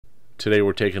Today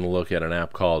we're taking a look at an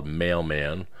app called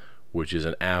Mailman, which is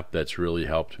an app that's really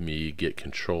helped me get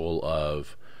control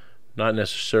of not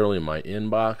necessarily my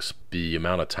inbox, the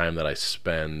amount of time that I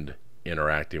spend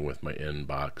interacting with my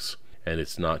inbox. And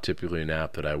it's not typically an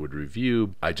app that I would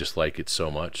review. I just like it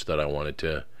so much that I wanted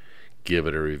to give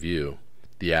it a review.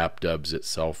 The app dubs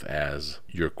itself as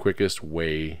your quickest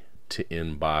way to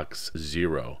inbox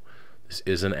zero. This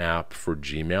is an app for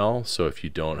Gmail, so if you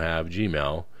don't have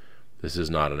Gmail, this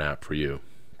is not an app for you.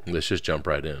 Let's just jump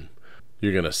right in.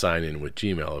 You're going to sign in with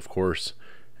Gmail, of course,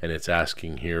 and it's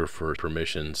asking here for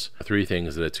permissions. Three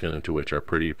things that it's going to, which are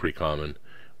pretty common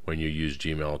when you use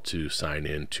Gmail to sign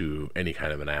in to any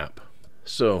kind of an app.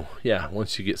 So yeah,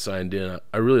 once you get signed in,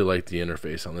 I really like the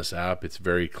interface on this app. It's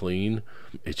very clean.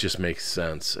 It just makes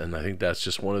sense, and I think that's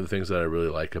just one of the things that I really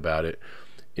like about it,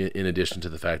 in addition to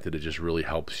the fact that it just really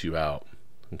helps you out.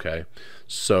 Okay,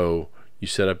 so you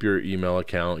set up your email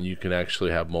account, and you can actually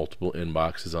have multiple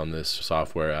inboxes on this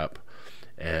software app.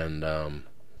 And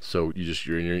so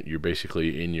you're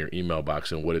basically in your email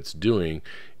box, and what it's doing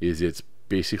is it's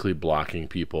basically blocking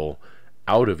people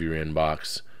out of your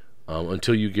inbox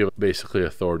until you give basically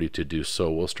authority to do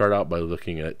so. We'll start out by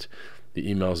looking at the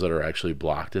emails that are actually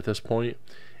blocked at this point,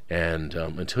 and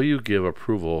until you give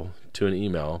approval to an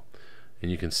email,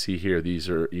 and you can see here these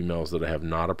are emails that I have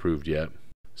not approved yet.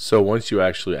 So once you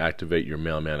actually activate your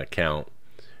Mailman account,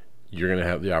 you're going to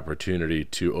have the opportunity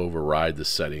to override the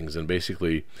settings, and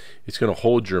basically it's going to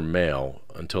hold your mail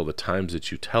until the times that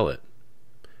you tell it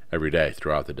every day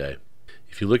throughout the day.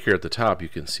 If you look here at the top, you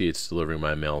can see it's delivering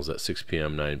my mails at 6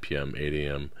 p.m., 9 p.m., 8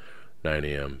 a.m., 9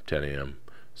 a.m., 10 a.m.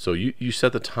 So you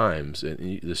set the times, and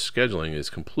the scheduling is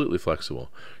completely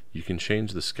flexible. You can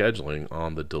change the scheduling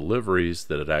on the deliveries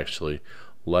that it actually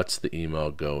lets the email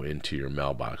go into your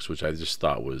mailbox, which I just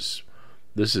thought was,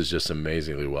 this is just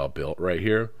amazingly well built right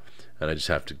here, and I just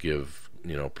have to give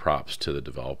props to the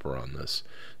developer on this.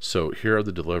 So here are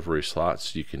the delivery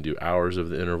slots. You can do hours of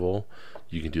the interval,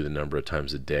 you can do the number of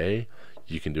times a day,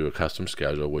 you can do a custom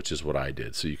schedule, which is what I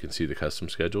did. So you can see the custom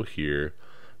schedule here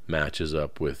matches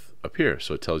up here,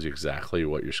 so it tells you exactly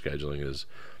what your scheduling is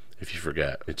if you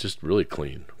forget. It's just really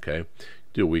clean. Okay,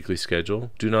 do a weekly schedule,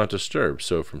 do not disturb.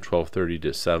 So from 12:30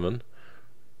 to 7,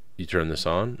 you turn this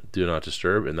on, do not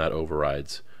disturb, and that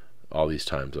overrides all these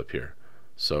times up here.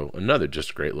 So another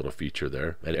just great little feature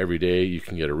there. And every day you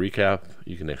can get a recap.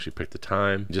 You can actually pick the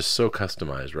time. Just so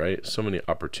customized, right? So many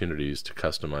opportunities to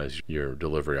customize your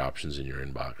delivery options in your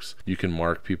inbox. You can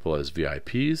mark people as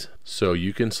VIPs. So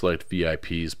you can select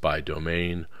VIPs by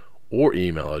domain or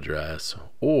email address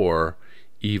or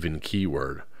even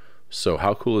keyword. So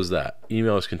how cool is that?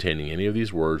 Emails containing any of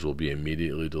these words will be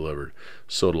immediately delivered.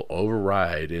 So it'll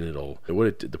override, and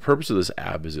the purpose of this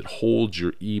app is it holds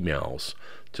your emails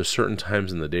to certain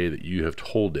times in the day that you have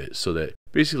told it, so that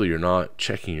basically you're not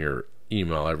checking your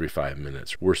email every 5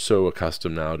 minutes. We're so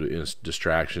accustomed now to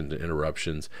distractions and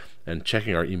interruptions and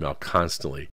checking our email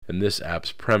constantly. And this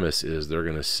app's premise is they're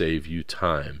going to save you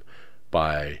time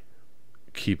by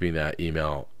keeping that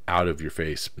email out of your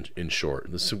face. In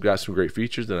short, this has got some great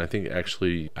features, and I think it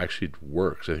actually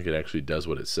works. I think it actually does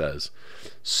what it says.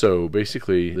 So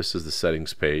basically this is the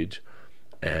settings page,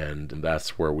 and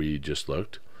that's where we just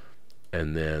looked.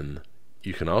 And then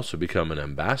you can also become an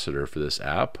ambassador for this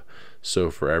app. So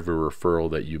for every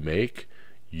referral that you make,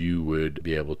 you would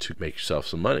be able to make yourself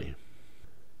some money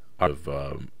out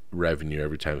of revenue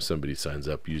every time somebody signs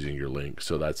up using your link.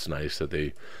 So that's nice that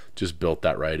they just built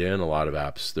that right in. A lot of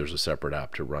apps, there's a separate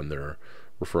app to run their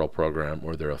referral program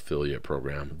or their affiliate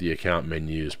program. The account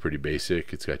menu is pretty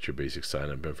basic. It's got your basic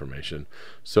sign-up information.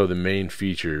 So the main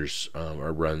features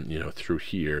are run through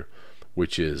here,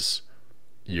 which is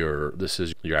this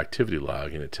is your activity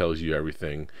log, and it tells you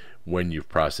everything when you've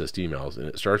processed emails, and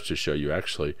it starts to show you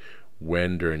actually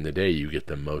when during the day you get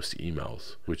the most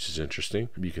emails, which is interesting.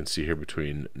 You can see here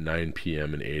between 9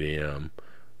 p.m. and 8 a.m.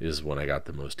 is when I got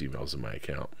the most emails in my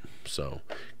account. So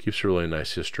keeps a really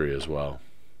nice history as well.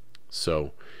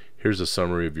 So here's a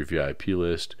summary of your VIP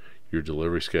list, your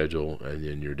delivery schedule, and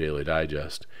then your daily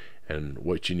digest. And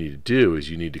what you need to do is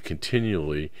you need to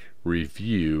continually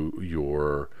review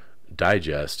your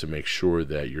digest to make sure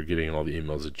that you're getting all the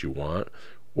emails that you want,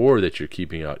 or that you're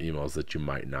keeping out emails that you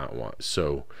might not want.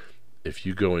 So if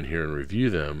you go in here and review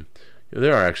them,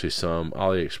 there are actually some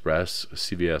AliExpress,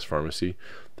 CVS Pharmacy.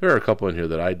 There are a couple in here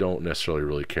that I don't necessarily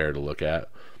really care to look at.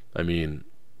 I mean,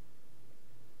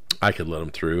 I could let them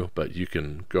through, but you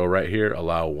can go right here,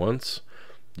 allow once.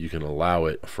 You can allow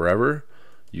it forever.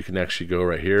 You can actually go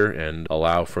right here and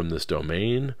allow from this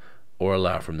domain or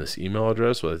allow from this email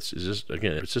address. Well, it's just,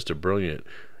 again, it's just a brilliant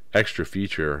extra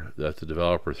feature that the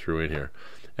developer threw in here.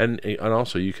 And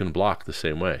also you can block the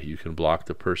same way. You can block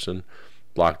the person,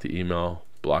 block the email,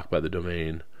 block by the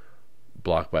domain,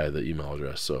 block by the email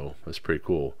address. So that's pretty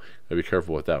cool. Gotta be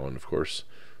careful with that one, of course.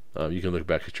 You can look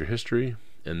back at your history,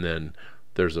 and then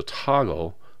there's a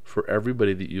toggle for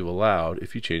everybody that you've allowed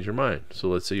if you change your mind. So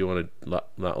let's say you want to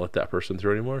not let that person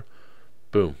through anymore.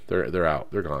 Boom, they're out,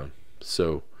 they're gone.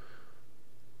 So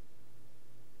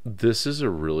this is a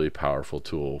really powerful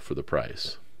tool for the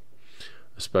price,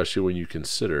 especially when you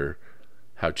consider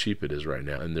how cheap it is right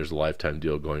now, and there's a lifetime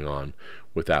deal going on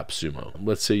with AppSumo.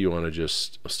 Let's say you want to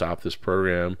just stop this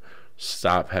program,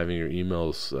 stop having your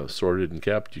emails sorted and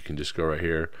kept. You can just go right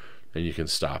here and you can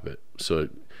stop it. So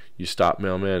you stop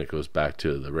Mailman, it goes back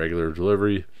to the regular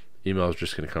delivery. Email is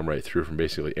just going to come right through from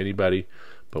basically anybody.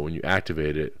 But when you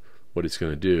activate it, what it's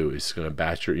going to do is it's going to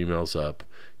batch your emails up,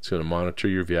 it's going to monitor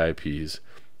your VIPs,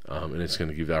 and it's going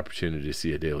to give you the opportunity to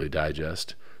see a daily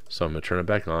digest. So I'm going to turn it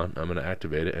back on, I'm going to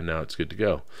activate it, and now it's good to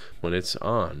go. When it's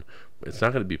on, it's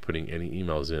not going to be putting any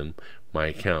emails in my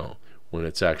account when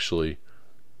it's actually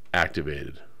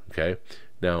activated. Okay,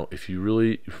 now if you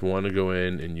want to go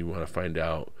in and you want to find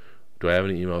out, do I have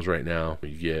any emails right now,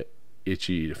 you get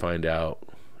itchy to find out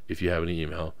if you have any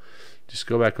email, just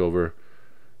go back over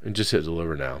and just hit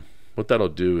deliver now. What that'll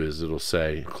do is it'll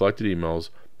say collected emails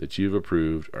that you've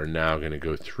approved are now going to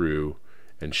go through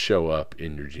and show up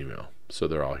in your Gmail. So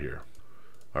they're all here.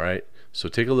 All right, so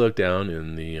take a look down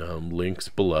in the links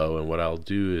below, and what I'll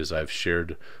do is I've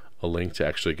shared a link to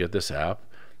actually get this app,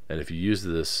 and if you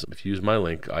use my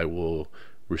link, I will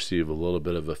receive a little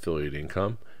bit of affiliate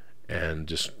income, and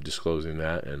just disclosing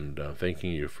that and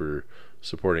thanking you for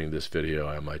supporting this video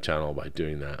on my channel by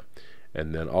doing that.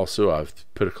 And then also I've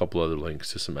put a couple other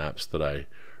links to some apps that I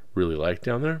really like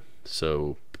down there,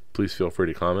 so please feel free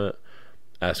to comment,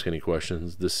 ask any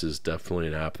questions. This is definitely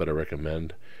an app that I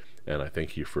recommend, and I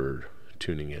thank you for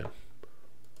tuning in.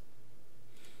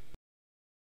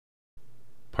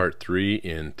 Part 3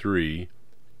 in 3,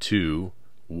 2,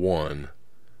 1.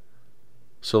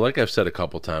 So like I've said a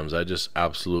couple times, I just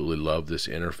absolutely love this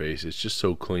interface. It's just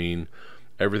so clean.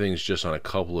 Everything's just on a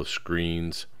couple of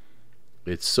screens.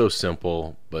 It's so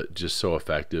simple, but just so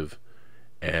effective.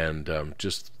 And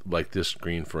just like this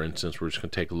screen, for instance, we're just going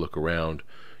to take a look around.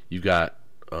 You've got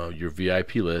your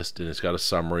VIP list, and it's got a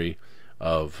summary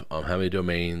of how many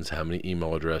domains, how many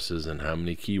email addresses, and how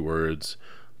many keywords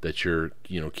that you're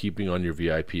keeping on your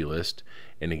VIP list.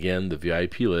 And again, the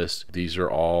VIP list, these are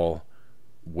all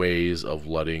ways of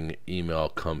letting email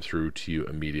come through to you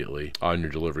immediately on your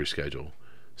delivery schedule.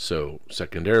 So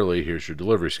secondarily, here's your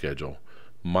delivery schedule.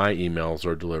 My emails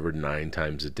are delivered 9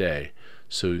 times a day.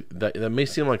 So that may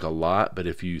seem like a lot, but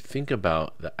if you think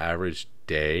about the average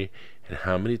day and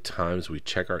how many times we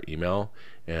check our email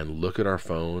and look at our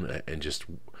phone and just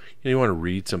you want to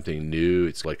read something new,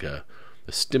 it's like a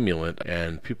stimulant,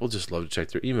 and people just love to check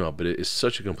their email, but it is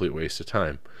such a complete waste of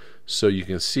time. So you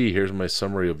can see here's my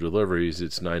summary of deliveries.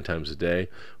 It's 9 times a day,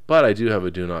 but I do have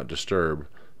a do not disturb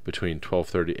between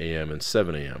 12:30 a.m. and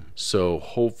 7 a.m. So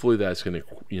hopefully that's going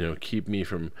to keep me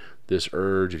from this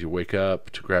urge, if you wake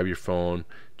up, to grab your phone,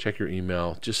 check your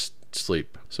email, just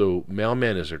sleep. So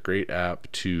Mailman is a great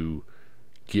app to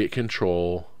get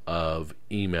control of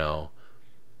email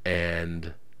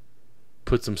and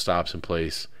put some stops in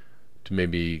place to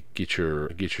maybe get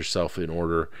yourself in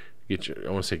order, I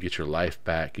want to say get your life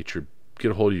back,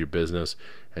 get a hold of your business,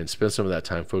 and spend some of that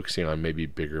time focusing on maybe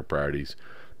bigger priorities.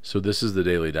 So this is the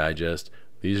daily digest.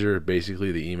 These are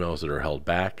basically the emails that are held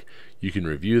back. You can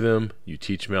review them, you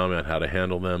teach Mailman how to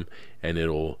handle them, and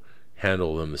it'll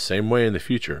handle them the same way in the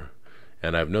future.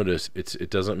 And I've noticed it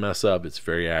doesn't mess up, it's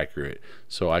very accurate.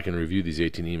 So I can review these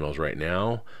 18 emails right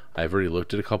now. I've already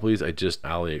looked at a couple of these. I just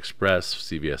AliExpress,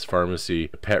 CVS Pharmacy,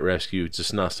 Pet Rescue,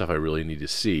 just not stuff I really need to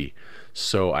see.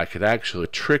 So I could actually, a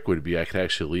trick would be I could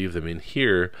actually leave them in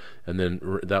here, and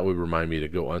then that would remind me to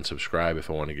go unsubscribe if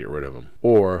I want to get rid of them.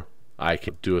 Or I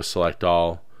can do a select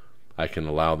all. I can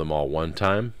allow them all one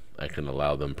time, I can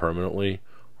allow them permanently,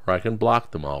 or I can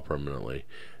block them all permanently.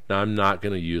 Now I'm not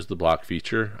going to use the block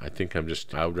feature. I think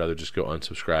I would rather just go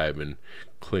unsubscribe and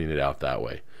clean it out that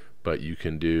way. But you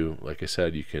can do, like I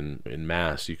said, you can in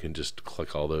mass, you can just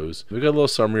click all those. We've got a little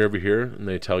summary over here, and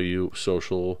they tell you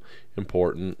social,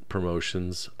 important,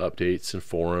 promotions, updates, and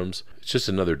forums. It's just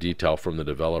another detail from the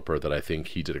developer that I think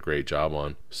he did a great job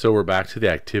on. So we're back to the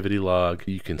activity log.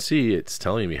 You can see it's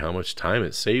telling me how much time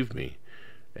it saved me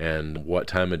and what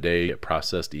time of day it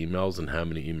processed emails and how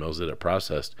many emails that it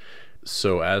processed.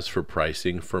 So as for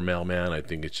pricing for Mailman, I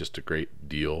think it's just a great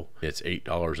deal. It's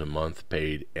 $8 a month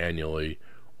paid annually,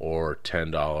 or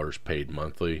 $10 paid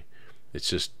monthly.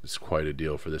 It's quite a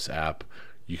deal for this app.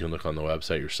 You can look on the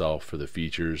website yourself for the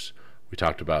features. We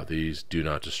talked about these: do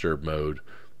not disturb mode,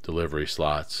 delivery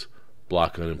slots,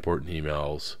 block unimportant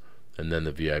emails, and then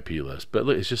the VIP list. But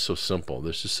look, it's just so simple.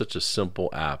 This is such a simple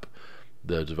app.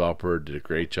 The developer did a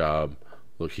great job.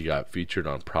 Look, he got featured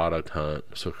on Product Hunt,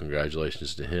 so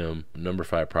congratulations to him. Number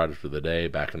 5 product of the day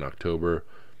back in October.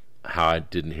 How I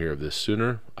didn't hear of this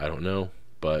sooner, I don't know,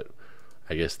 but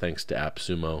I guess thanks to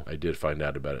AppSumo, I did find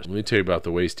out about it. Let me tell you about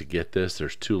the ways to get this.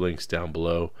 There's 2 links down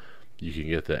below. You can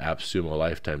get the AppSumo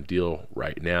lifetime deal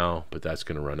right now, but that's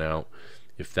going to run out.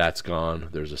 If that's gone,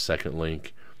 there's a second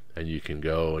link, and you can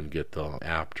go and get the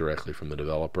app directly from the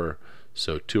developer.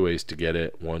 So 2 ways to get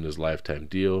it. One is lifetime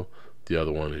deal. The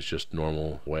other one is just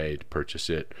normal way to purchase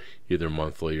it, either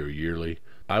monthly or yearly.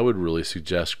 I would really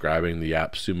suggest grabbing the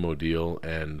AppSumo deal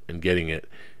and getting it.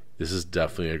 This is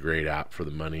definitely a great app for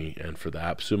the money, and for the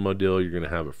AppSumo deal, you're going to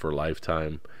have it for a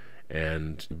lifetime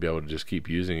and be able to just keep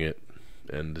using it,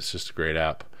 and it's just a great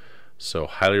app. So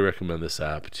highly recommend this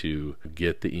app to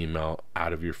get the email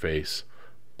out of your face.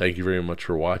 Thank you very much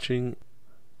for watching.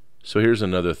 So here's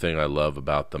another thing I love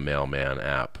about the Mailman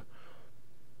app.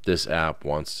 This app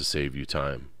wants to save you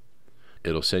time.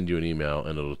 It'll send you an email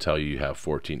and it'll tell you have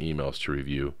 14 emails to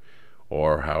review,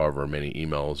 or however many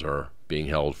emails are being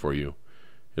held for you.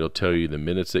 It'll tell you the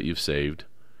minutes that you've saved,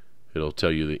 it'll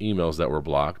tell you the emails that were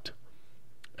blocked,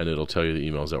 and it'll tell you the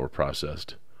emails that were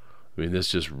processed. I mean, this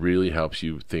just really helps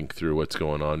you think through what's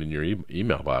going on in your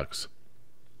email box.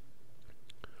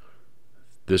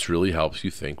 This really helps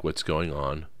you think what's going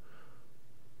on.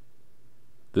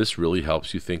 This really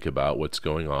helps you think about what's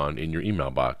going on in your email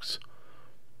box.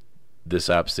 This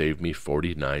app saved me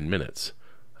 49 minutes.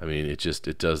 I mean,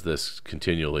 it does this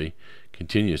continually,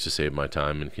 continues to save my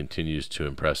time, and continues to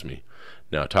impress me.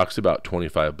 Now, it talks about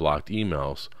 25 blocked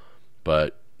emails,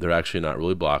 but they're actually not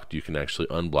really blocked. You can actually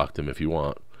unblock them if you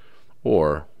want.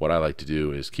 Or what I like to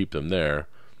do is keep them there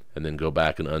and then go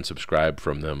back and unsubscribe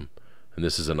from them. And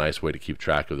this is a nice way to keep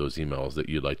track of those emails that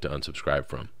you'd like to unsubscribe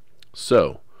from.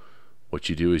 So what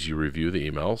you do is you review the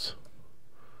emails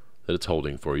that it's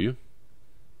holding for you.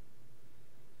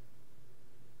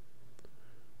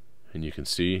 And you can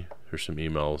see here's some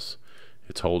emails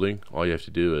it's holding. All you have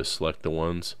to do is select the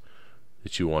ones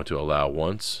that you want to allow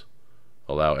once,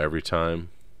 allow every time,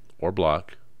 or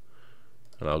block.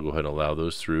 And I'll go ahead and allow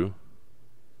those through.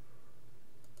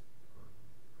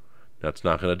 Now it's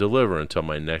not going to deliver until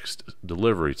my next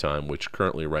delivery time, which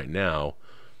currently right now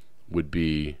would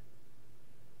be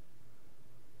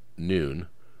noon.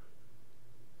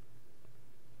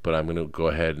 But I'm going to go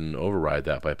ahead and override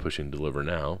that by pushing deliver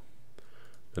now.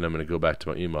 Then I'm going to go back to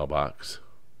my email box.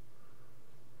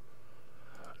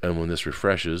 And when this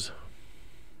refreshes,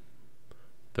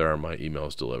 there are my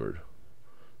emails delivered.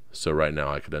 So right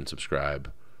now I could unsubscribe,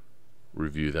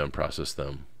 review them, process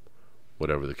them,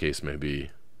 whatever the case may be,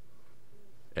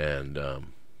 and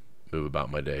move about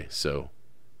my day. So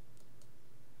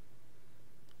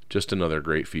just another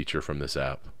great feature from this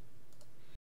app.